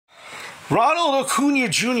Ronald Acuna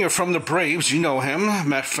Jr. from the Braves, you know him,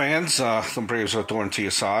 Met fans. The Braves are thorn to your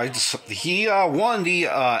sides. He won the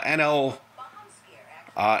NL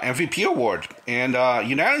MVP award and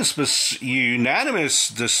unanimous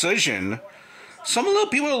decision. Some little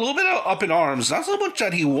people are a little bit up in arms. Not so much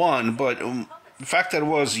that he won, but the fact that it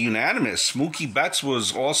was unanimous. Mookie Betts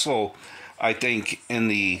was also, I think, in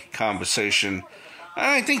the conversation. And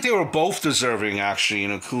I think they were both deserving, actually,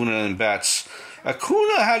 in Acuna and Betts.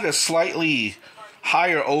 Acuna had a slightly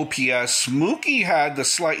higher OPS. Mookie had the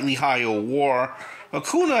slightly higher WAR.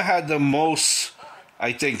 Acuna had the most,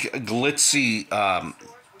 I think, glitzy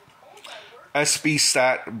SB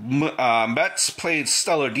stat. Betts played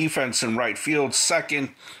stellar defense in right field, second,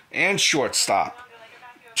 and shortstop.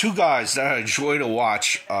 Two guys that I enjoy to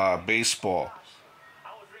watch baseball.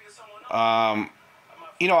 I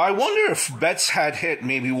wonder if Betts had hit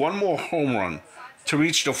maybe one more home run to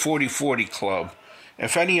reach the 40-40 club,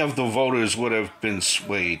 if any of the voters would have been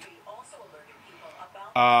swayed.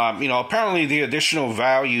 Apparently the additional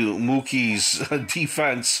value Mookie's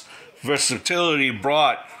defense versatility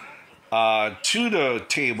brought to the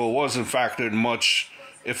table wasn't factored much,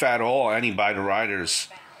 if at all, any by the writers.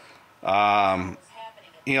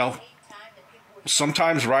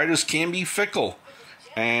 Sometimes writers can be fickle,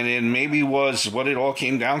 and it maybe was what it all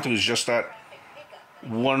came down to is just that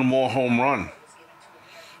one more home run.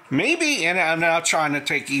 Maybe, and I'm not trying to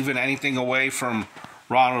take even anything away from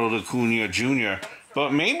Ronald Acuna Jr.,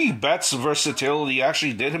 but maybe Betts' versatility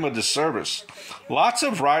actually did him a disservice. Lots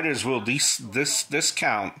of writers will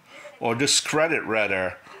discount or discredit,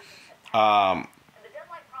 rather,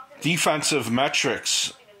 defensive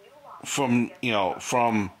metrics for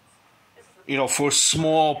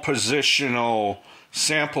small positional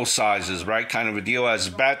sample sizes, right? Kind of a deal as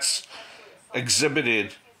Betts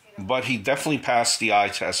exhibited. But he definitely passed the eye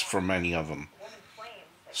test for many of them.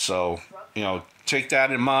 So, take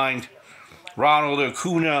that in mind. Ronald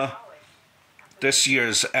Acuna, this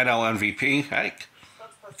year's NL MVP. Hey,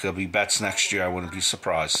 it could be Betts next year. I wouldn't be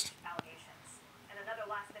surprised.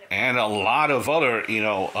 And a lot of other,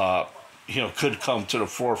 could come to the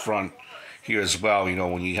forefront here as well.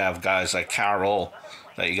 When you have guys like Carroll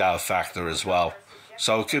that you got to factor as well.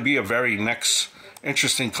 So it could be a very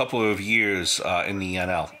interesting couple of years in the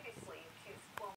NL.